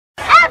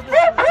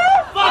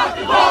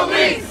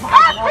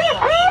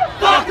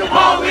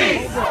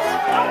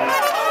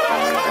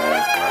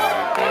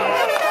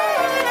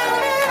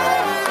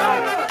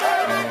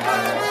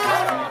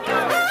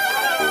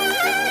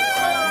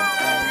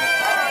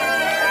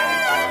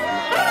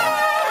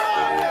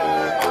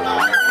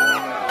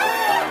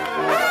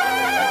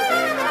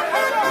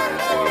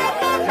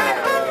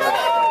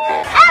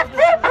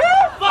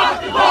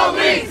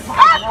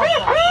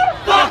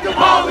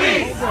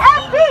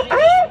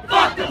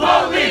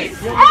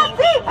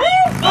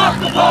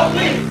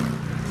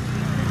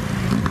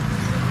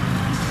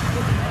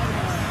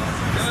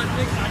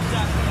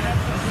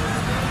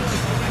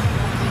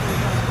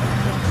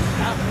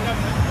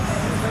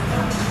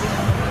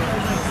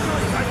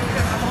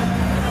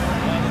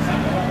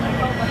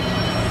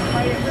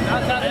Hey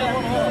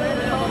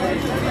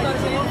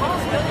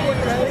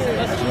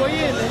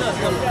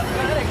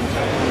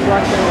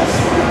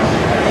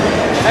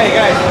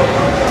guys!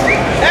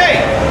 Hey!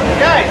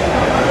 Guys!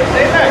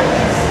 Stay back!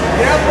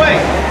 Get out of the way!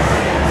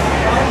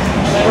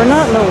 We're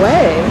not in the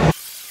way.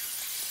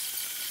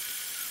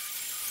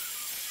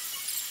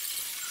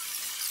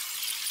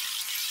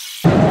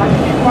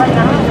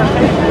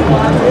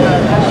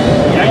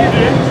 Yeah, you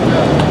did.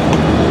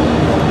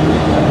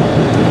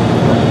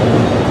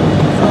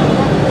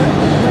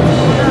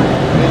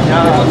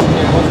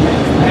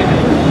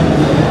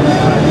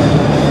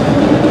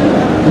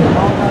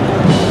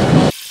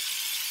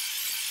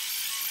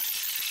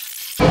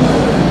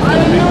 I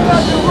didn't do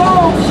nothing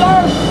wrong, sir.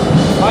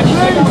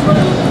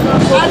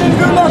 I didn't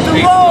do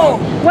nothing wrong.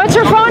 What's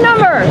your phone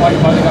number?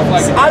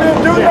 I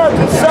didn't do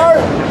nothing,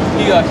 sir.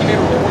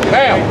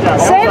 Bam!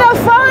 Say the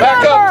phone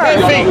Back number. up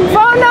 10 feet.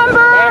 Phone number.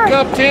 Back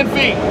up 10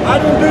 feet. I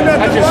didn't do nothing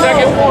That's your wrong.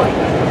 second warning.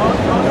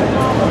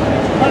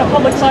 On a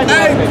public sidewalk.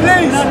 Hey,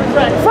 please.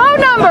 Phone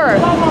number.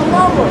 Call my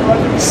number.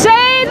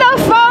 Say the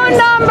phone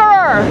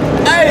number.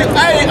 Hey,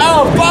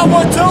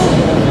 512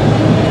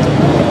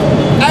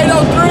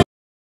 803.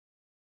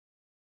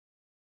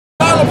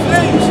 Call her,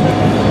 please.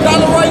 Call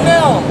her right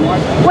now.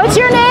 What's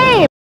your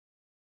name?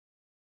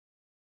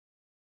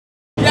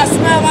 Yes,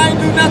 ma'am. I ain't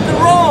do nothing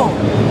wrong.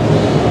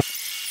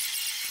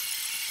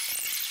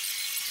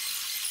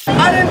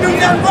 I didn't do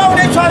nothing wrong.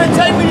 They trying to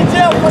take me to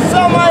jail for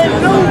something I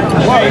didn't do.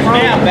 Wait,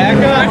 now back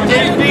up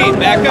 10 feet.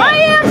 Back up. I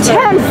am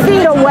 10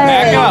 feet away.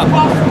 Back up.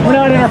 We're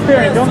not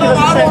interfering. Don't give us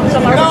a sentence.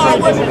 I'm No, I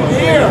wasn't even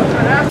here.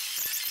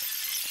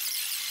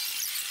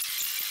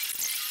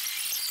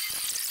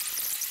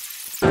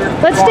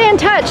 Let's stay in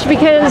touch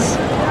because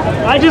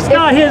I just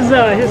got his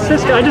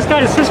sister. I just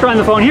got his sister on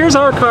the phone. Here's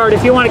our card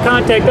if you want to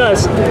contact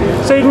us,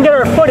 so you can get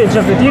our footage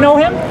of it. Do you know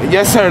him?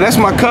 Yes, sir. That's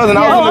my cousin.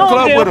 I was in the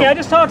club okay, with okay. I him.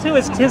 just talked to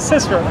his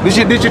sister.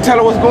 Did you tell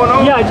her what's going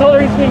on? Yeah, I told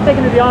her he's being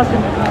taken to the Austin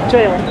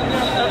jail.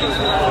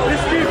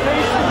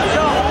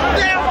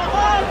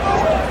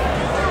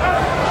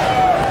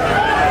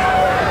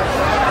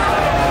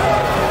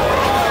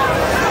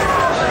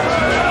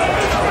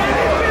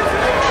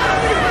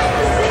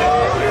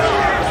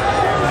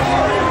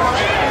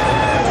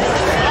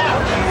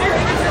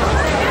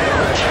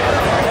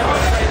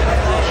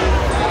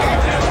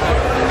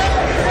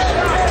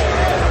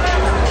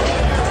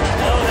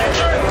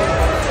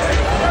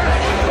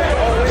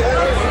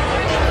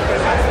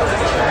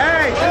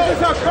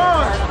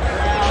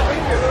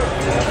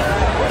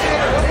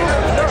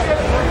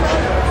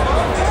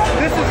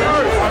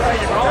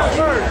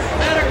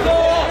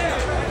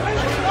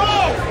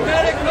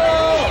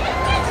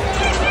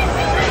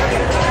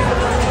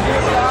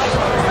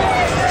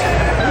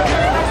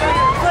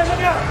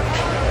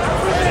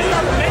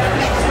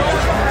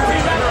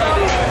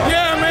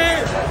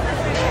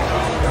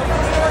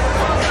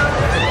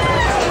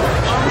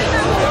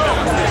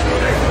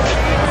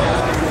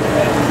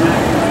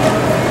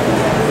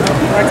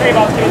 I'll tell you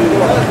about taking the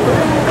door.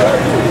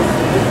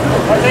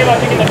 I'll tell you about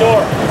taking the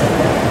door.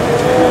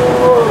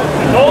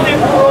 I told you.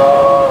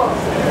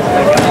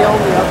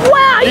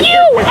 wow,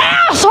 you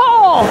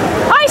asshole!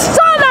 I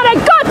saw that. I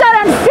got that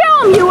on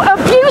film, you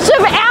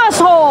abusive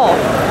asshole.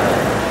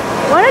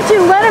 Why don't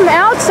you let him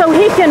out so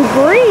he can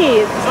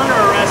breathe? He's under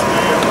arrest,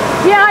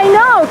 man. Yeah, I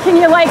know. Can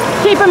you like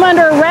keep him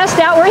under arrest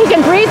out where he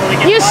can breathe?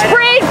 You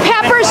sprayed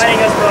pepper spray.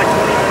 Fighting us for like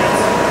 20 minutes.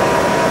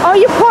 Oh,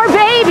 you poor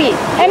baby.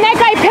 And that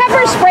guy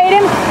pepper sprayed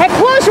him at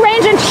close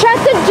range and shut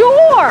the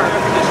door.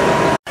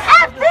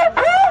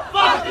 FPP!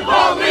 Fuck the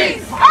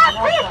police!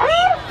 FPP!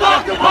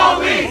 Fuck the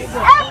police!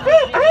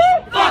 FPP!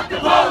 Fuck the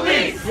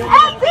police!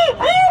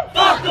 FPP!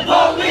 Fuck the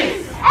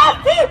police!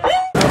 FPP!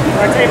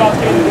 I'll tell you about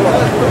taking the door.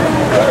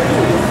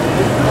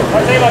 I'll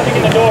tell you about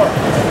taking the door.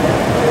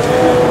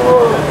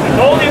 I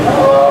told you.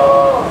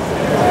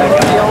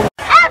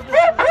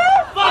 FPP!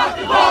 Fuck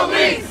the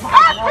police!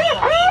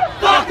 FPP!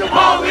 Fuck the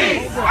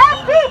police!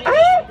 FPP!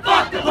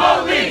 Fuck the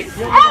police!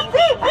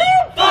 FPP!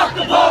 Fuck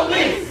the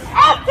police!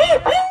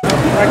 FPP!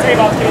 I'll tell you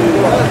about taking the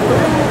door.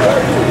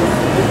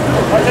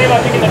 I'll tell you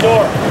about taking the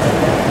door.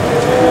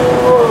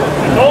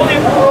 I told you.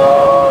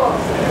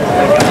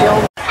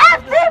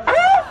 FPP!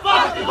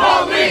 Fuck the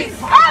police!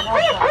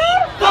 FPP!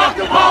 Fuck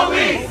the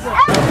police!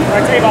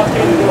 I'll tell you about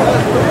taking the door.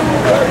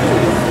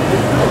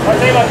 I'll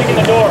tell you about taking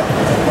the door.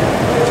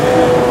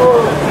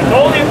 I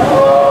told you.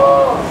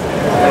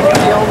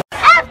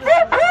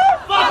 FPP!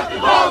 Fuck the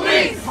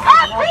police!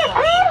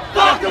 FPP!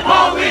 Fuck the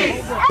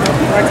police!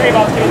 I'll tell you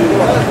about taking the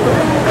door.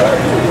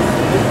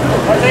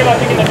 I'll tell you about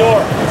taking the door.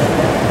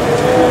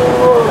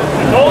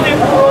 I told you.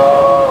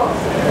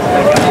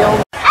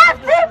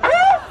 FPP!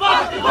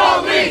 Fuck the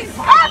police!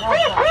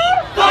 FPP!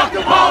 Fuck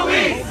the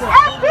police!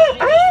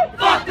 FPP!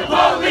 Fuck the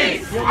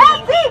police!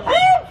 FPP!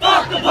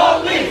 Fuck the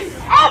police!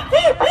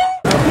 FPP!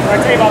 I'll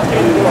tell you about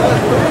taking the door.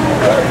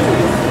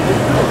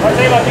 I'll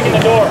tell you about taking the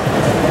door.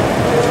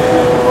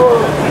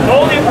 I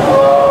told you.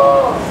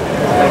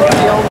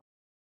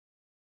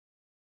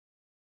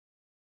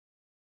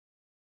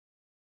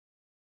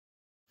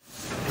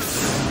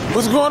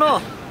 What's going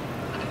on?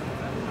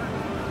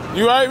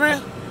 You right,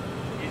 man?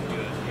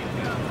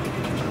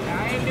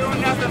 I ain't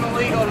doing nothing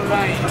illegal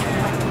tonight.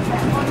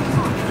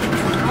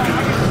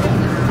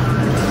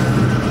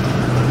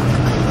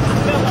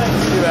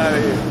 Get out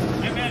of here.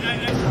 Hey man,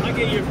 I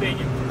get your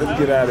opinion. Let's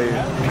get out of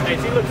here. Hey,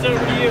 does he look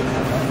sober to you?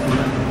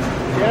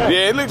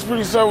 Yeah, it looks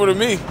pretty sober to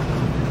me.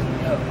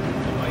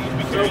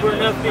 Sober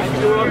enough to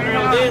do walking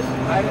around with this?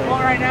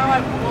 Right now,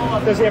 I pull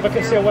up. Does he have a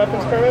concealed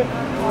weapons permit?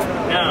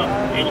 No,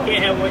 and you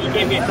can't have one. You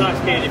can't be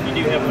intoxicated if you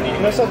do have one. You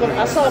know something?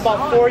 I saw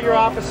about 4 of your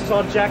officers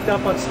all jacked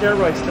up on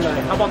steroids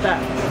tonight. How about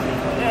that?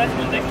 Yeah, that's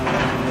one thing.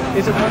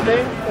 Is it one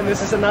thing and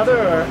this is another,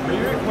 or? Are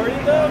you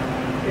recording though?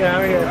 Yeah,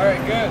 I'm here. All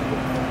right, good.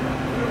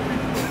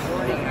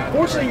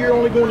 Fortunately, you're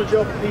only going to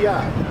jail for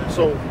DI.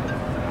 So,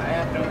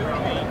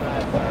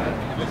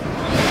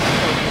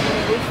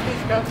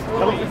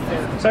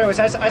 So anyways,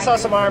 I saw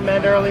some armed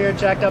men earlier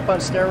jacked up on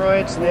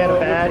steroids and they had a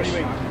badge.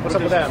 What's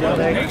up with that? One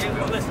thing?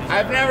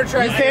 I've never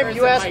tried.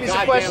 You asked me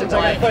some questions.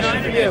 I got a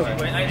question for you.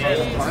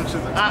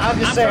 I'm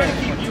just saying.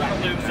 Keep you in the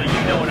loop so you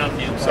know what I'm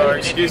doing. Sorry,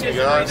 excuse me,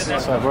 guys.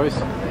 Sorry, boys.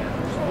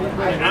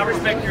 I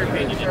respect your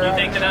opinion. If you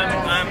think that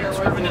I'm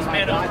screwing this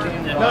man over,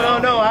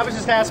 No. I was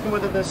just asking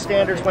whether the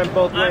standards went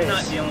both ways. I'm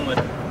not dealing with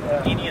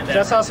any of that.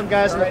 I saw some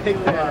guys in the pig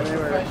pen. They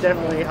were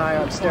definitely high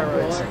on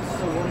steroids.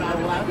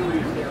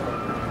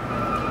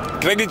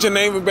 Can I get your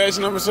name and badge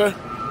number, sir?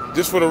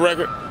 Just for the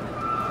record.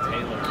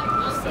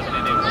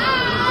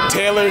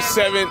 Taylor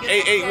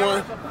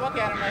 7881. Fuck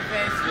out of my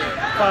face.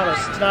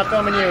 Promise, it's not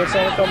filming you. It's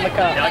only filming the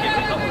cop.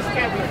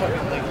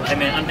 Hey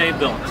man, I'm Dave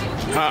Billings.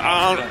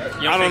 I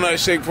don't know that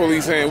shake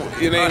police hand.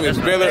 Your name is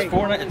Biller? It's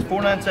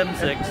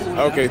 4976.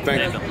 Okay,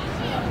 thank you.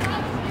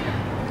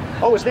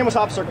 Oh, his name was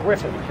Officer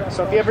Griffin.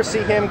 So if you ever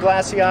see him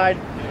glassy-eyed,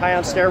 high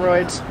on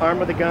steroids,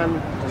 armed with a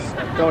gun, just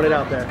throwing it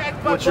out there.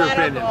 what's your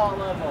opinion?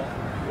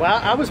 Well,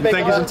 I was making.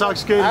 Think he's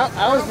intoxicated?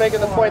 I was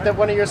making the point that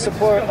one of your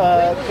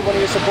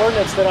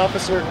subordinates, that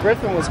Officer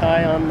Griffin, was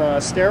high on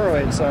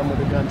steroids, armed with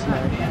a gun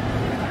tonight.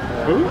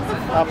 Who?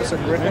 Officer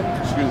Griffin.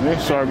 Excuse me.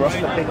 Sorry, bro.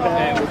 Big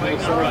guy with the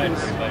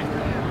surgeons.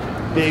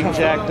 Big,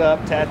 jacked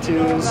up,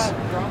 tattoos.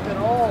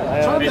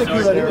 I think you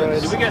let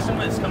him. Do we got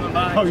someone that's coming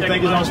by? Oh, you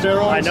think he's on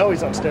steroids? I know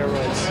he's on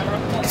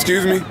steroids.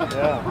 Excuse me?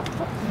 Yeah.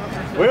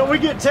 Well, we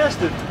get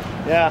tested.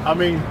 Yeah. I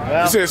mean,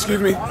 You said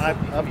excuse me?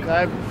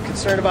 I'm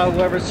concerned about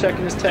whoever's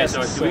checking his tests.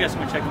 So, do we got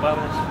someone checking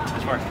Bibles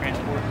as far as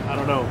transport? I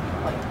don't know.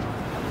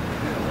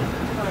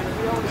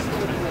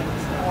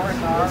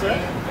 What's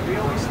that?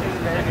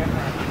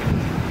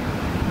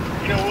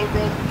 You know what,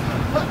 bro?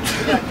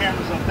 We got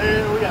cameras up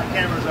there. We got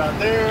cameras out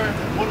there.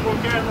 One more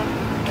camera.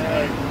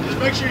 Just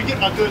make sure you get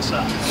my good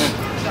side.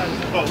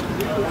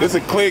 It's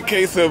a clear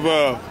case of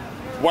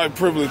white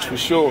privilege for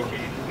sure.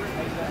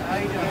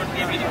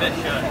 Give me the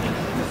best shot.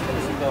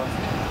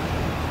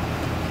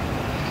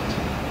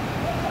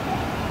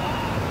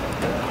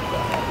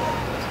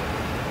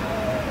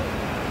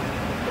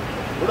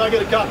 Where do I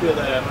get a copy of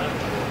that at,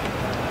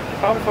 man?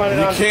 Probably find it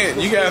You on. can't.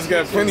 You guys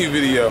got plenty of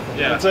video.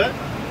 Yeah. What's that?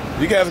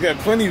 You guys got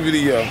plenty of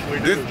video. We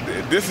do.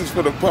 This is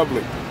for the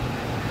public.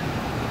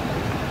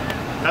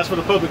 That's for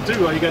the public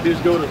too. All you gotta do is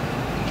go to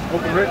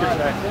Open Records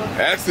Act.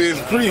 Actually,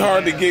 it's pretty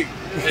hard to get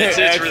It's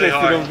access really to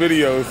hard. them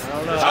videos.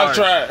 I've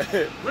tried.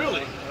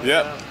 Really?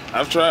 Yep,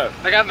 I've tried.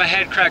 I got my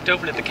head cracked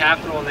open at the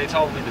Capitol and they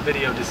told me the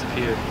video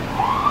disappeared.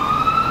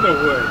 No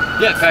way.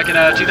 Yeah, back in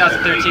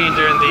 2013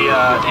 during the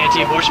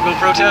anti-abortion bill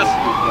protest.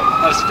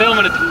 I was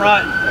filming at the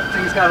front,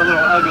 things got a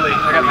little ugly,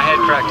 I got my head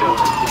cracked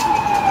open.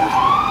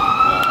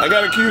 I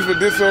got accused for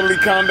disorderly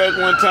conduct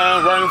one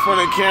time, right in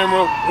front of the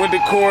camera, went to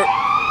court,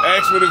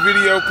 asked for the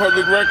video,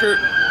 public record.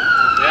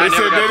 Yeah, They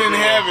said they didn't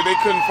have it, they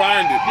couldn't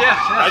find it. Yeah.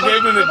 I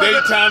gave them the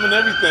date, time, and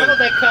everything. How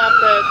about that cop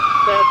that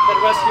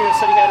arrested you and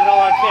said he had it all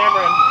on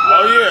camera?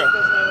 Oh, yeah. He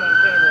doesn't have it on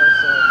camera,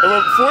 so.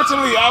 But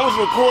fortunately, I was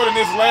recording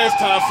this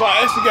last time, so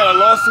I actually got a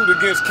lawsuit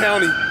against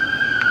county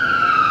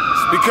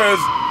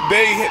because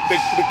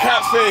the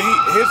cop said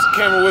his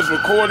camera was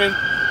recording,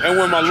 and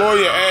when my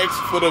lawyer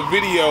asked for the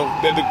video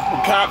that the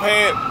cop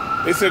had,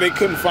 they said they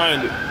couldn't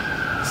find it.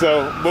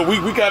 So, but we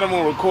got him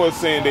on record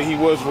saying that he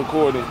was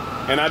recording,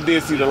 and I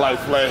did see the light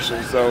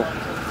flashing. So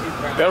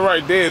that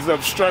right there is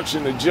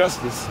obstruction of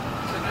justice,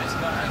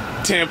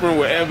 tampering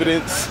with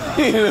evidence,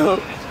 you know.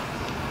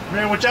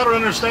 Man, what y'all don't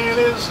understand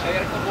is,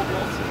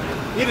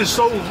 it is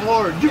so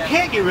hard. You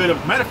can't get rid of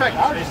it. Matter of fact,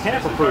 ours is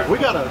tamper-proof. We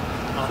got a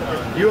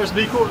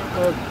USB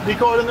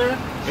card in there,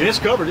 and it's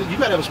covered. You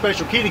got to have a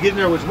special key to get in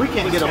there, which we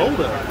can't get a hold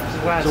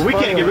of. So we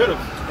can't get rid of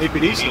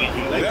APD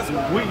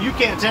stuff. You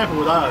can't tamper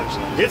with ours.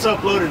 It's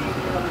uploaded.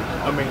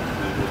 I mean,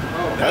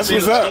 That's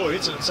what's up.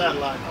 It's a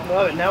satellite.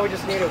 Love it. Now we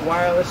just need it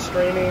wireless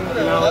streaming.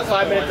 You know,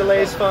 5-minute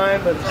delay is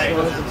fine, but as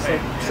long as it's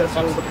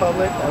accessible to the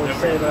public, I would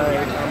say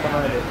that I'm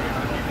behind it.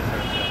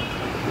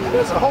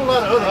 There's a whole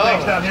lot of other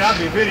things down here. I'll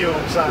be video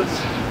besides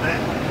that.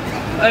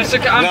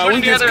 I'm No, we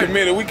putting just together.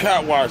 committed. We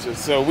copwatchers,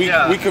 so we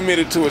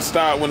committed to a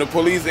start. When the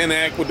police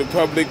interact with the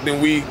public,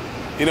 then we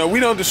You know,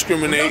 we don't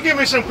discriminate. Don't give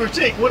me some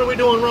critique. What are we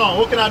doing wrong?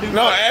 What can I do?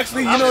 No,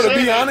 actually, you know, to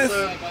be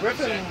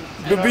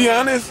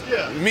honest,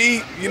 Yeah.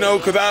 me, you know,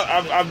 because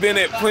I've been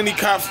at plenty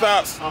cop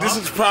stops. This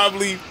is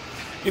probably,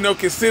 you know,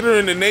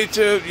 considering the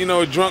nature, you know,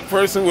 a drunk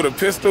person with a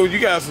pistol, you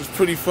guys was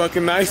pretty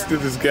fucking nice to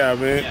this guy,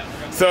 man.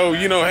 So,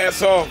 you know,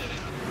 hats off.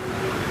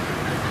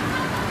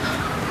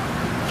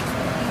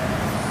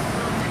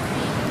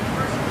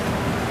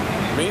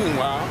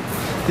 Meanwhile.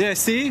 Yeah,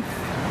 see?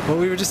 What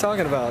we were just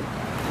talking about.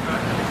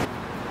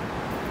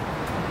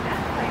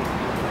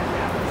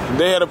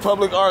 They had a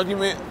public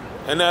argument,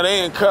 and now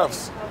they in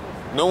cuffs.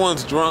 No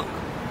one's drunk,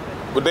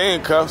 but they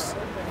in cuffs.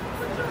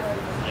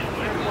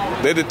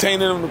 They're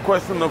detaining them to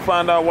question them to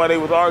find out why they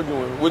was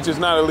arguing, which is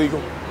not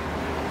illegal. No,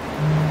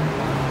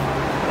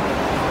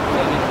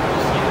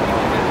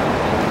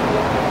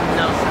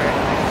 sir.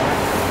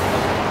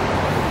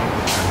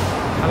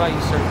 How about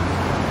you, sir?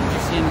 Did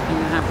you see anything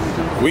that happened with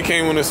him? We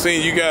came on the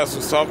scene. You guys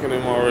was talking to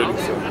him already.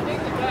 So.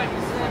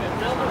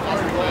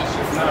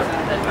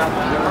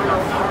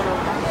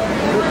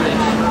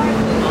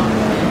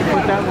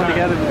 Put that one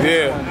together.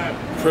 Yeah,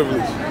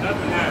 privilege.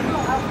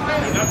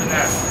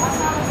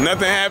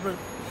 Nothing happened?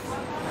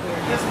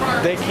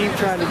 They keep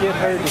trying to get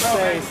her to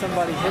say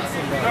somebody hit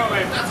somebody.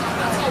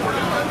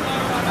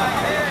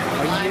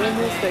 Are you hearing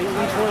this? They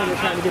each one they're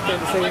trying to get them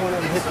to say one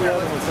of them hit the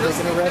other one so they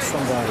can arrest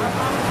somebody.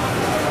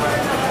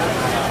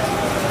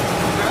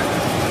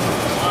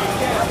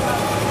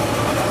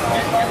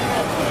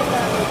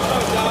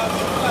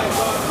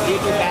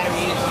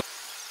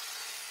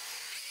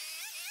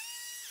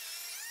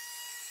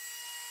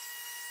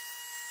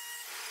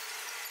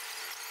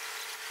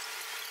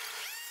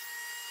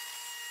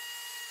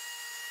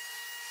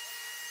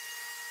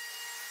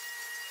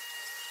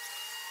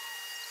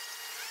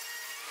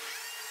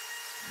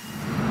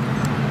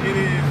 It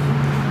is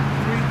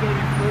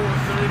 3:34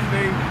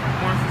 Thursday,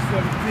 March the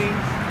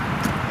 17th.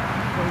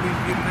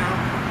 Police getting out.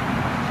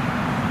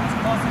 It's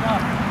close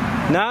enough.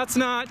 No, it's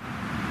not.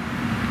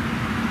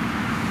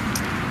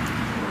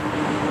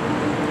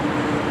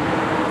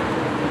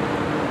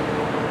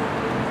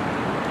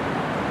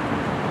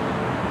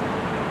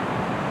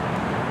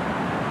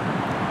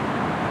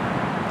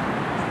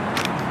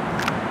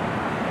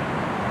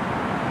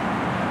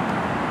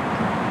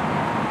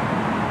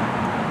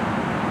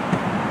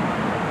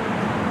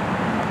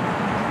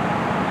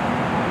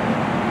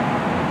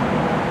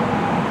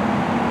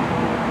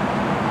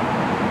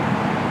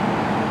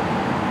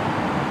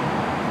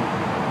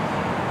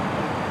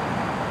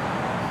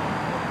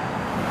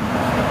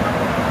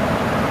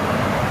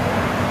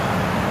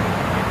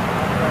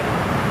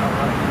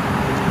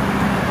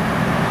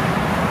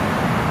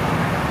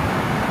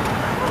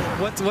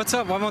 What's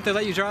up? Why won't they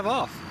let you drive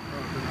off?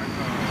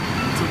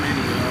 Too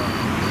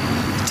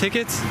many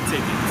Tickets?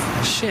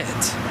 Shit.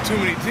 Too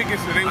many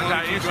tickets, so they want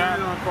to keep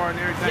driving on car and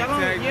everything.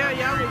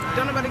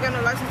 Don't nobody got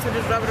no license to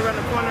just drive it around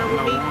the corner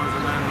with me,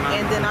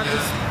 and then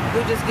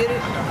we just get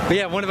it. But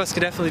yeah, one of us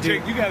could definitely do.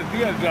 Jake, you got a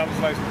driver's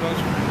license, don't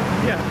you?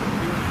 Yeah.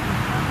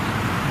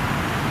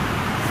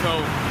 So,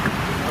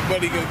 my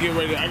buddy gonna get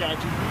ready. I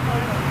got you.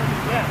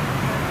 Yeah.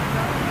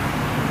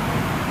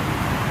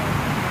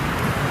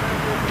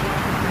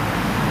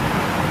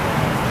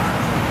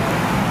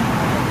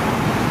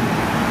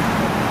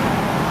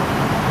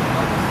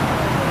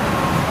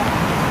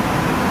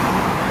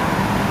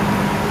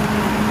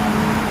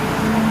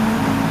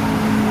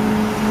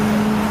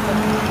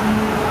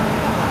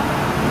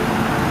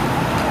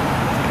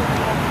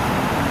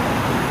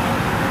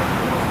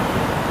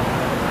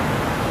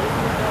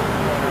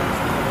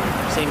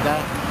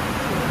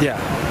 Yeah.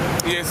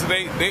 Yeah, so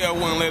they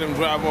wouldn't let him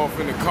drive off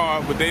in the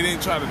car, but they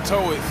didn't try to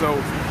tow it. So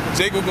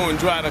Jake will go and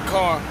drive the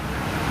car,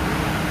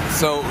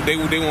 so they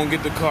won't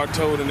get the car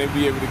towed and they'll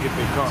be able to get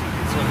their car.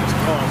 It's on this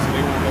car, so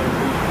they won't let him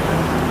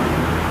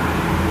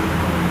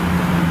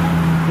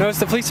leave. Notice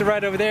the police are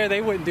right over there.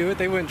 They wouldn't do it.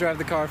 They wouldn't drive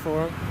the car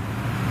for him.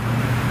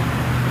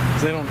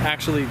 So they don't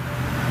actually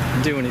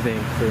do anything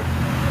for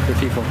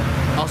people.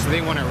 Also,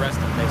 they want to arrest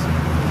them, basically,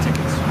 with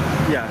tickets.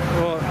 Yeah.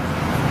 Well,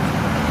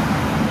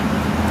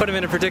 put them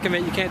in a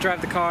predicament. You can't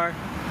drive the car.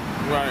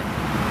 Right.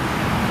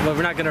 Well,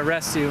 we're not going to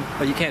arrest you,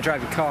 but you can't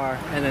drive your car,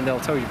 and then they'll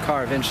tow your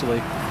car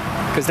eventually,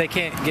 because they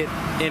can't get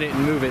in it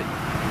and move it.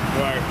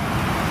 Right.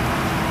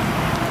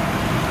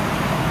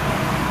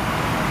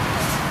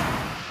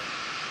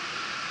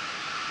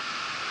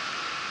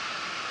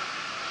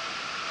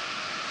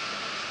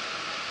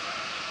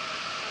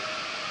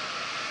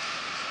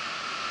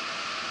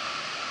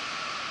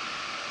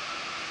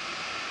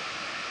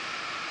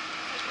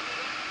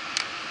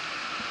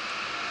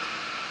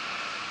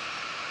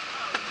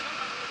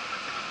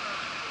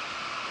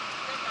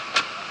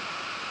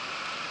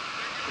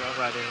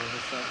 Right in on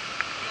this side.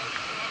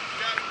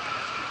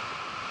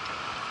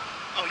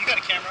 Oh, you got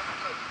a camera?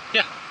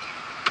 Yeah.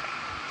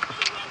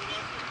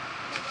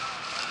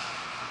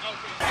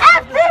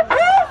 FPP!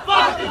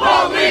 Fuck the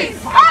police!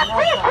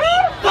 FPP!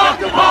 Fuck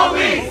the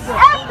police!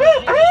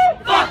 FPP!